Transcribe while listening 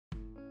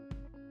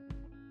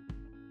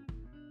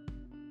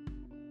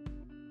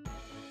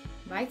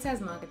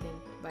BiteSize Marketing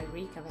by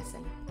Reka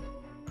Veszeli.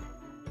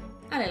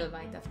 A little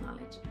bite of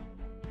knowledge.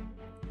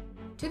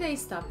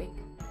 Today's topic: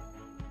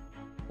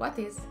 what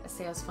is a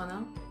sales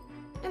funnel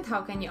and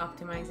how can you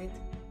optimize it?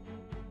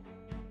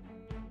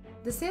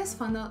 The sales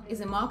funnel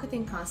is a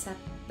marketing concept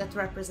that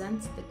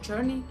represents the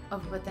journey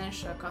of a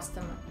potential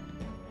customer.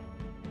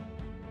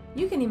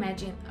 You can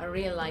imagine a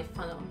real-life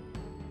funnel.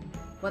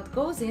 What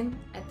goes in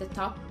at the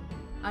top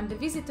are the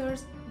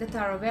visitors that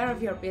are aware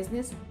of your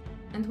business,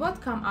 and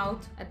what come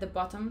out at the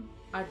bottom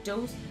are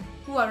those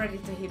who are ready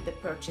to hit the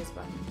purchase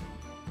button.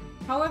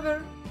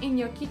 However, in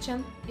your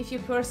kitchen, if you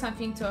pour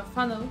something to a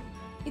funnel,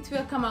 it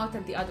will come out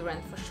at the other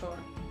end for sure.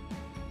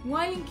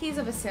 While in case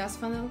of a sales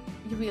funnel,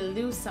 you will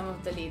lose some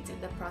of the leads in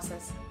the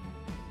process.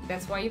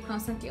 That's why you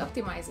constantly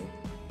optimize it,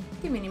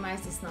 to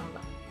minimize this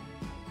number.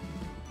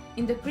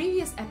 In the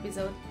previous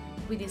episode,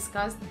 we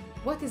discussed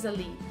what is a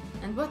lead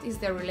and what is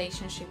their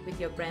relationship with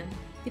your brand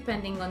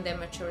depending on their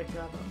maturity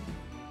level.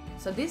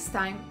 So this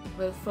time,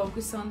 we'll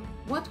focus on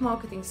what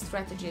marketing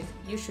strategies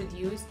you should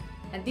use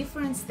at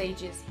different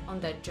stages on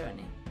that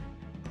journey.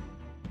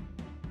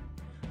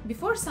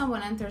 Before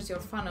someone enters your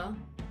funnel,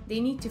 they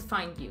need to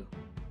find you.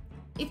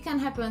 It can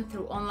happen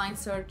through online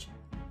search,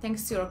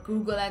 thanks to your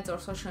Google Ads or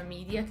social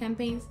media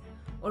campaigns,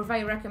 or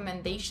via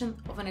recommendation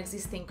of an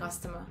existing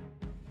customer.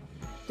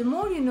 The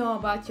more you know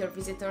about your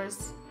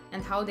visitors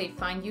and how they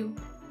find you,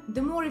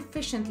 the more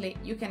efficiently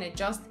you can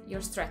adjust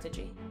your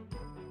strategy.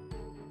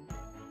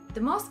 The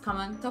most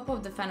common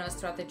top-of-the-funnel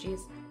strategies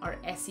are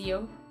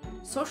SEO,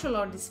 social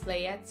or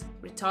display ads,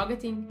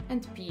 retargeting,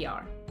 and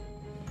PR.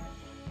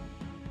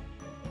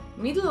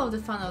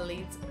 Middle-of-the-funnel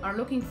leads are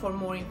looking for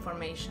more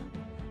information,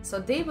 so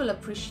they will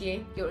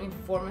appreciate your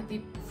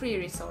informative free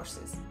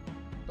resources,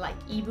 like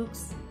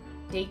ebooks,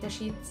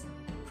 datasheets,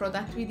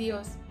 product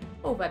videos,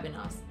 or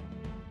webinars.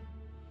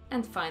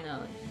 And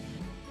finally,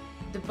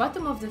 the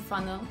bottom of the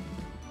funnel,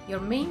 your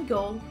main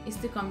goal is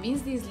to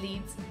convince these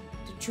leads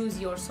to choose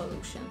your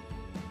solution.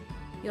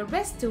 Your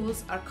best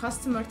tools are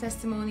customer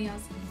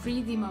testimonials,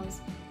 free demos,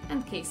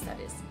 and case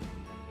studies.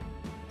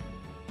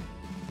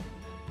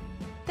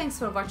 Thanks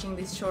for watching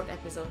this short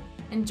episode,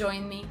 and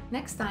join me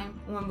next time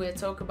when we'll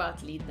talk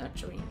about lead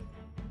nurturing.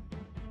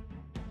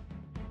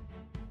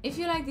 If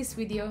you like this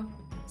video,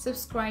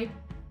 subscribe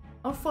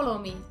or follow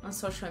me on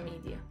social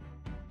media.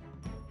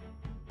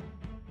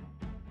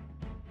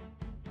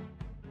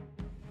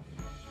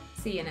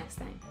 See you next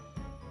time.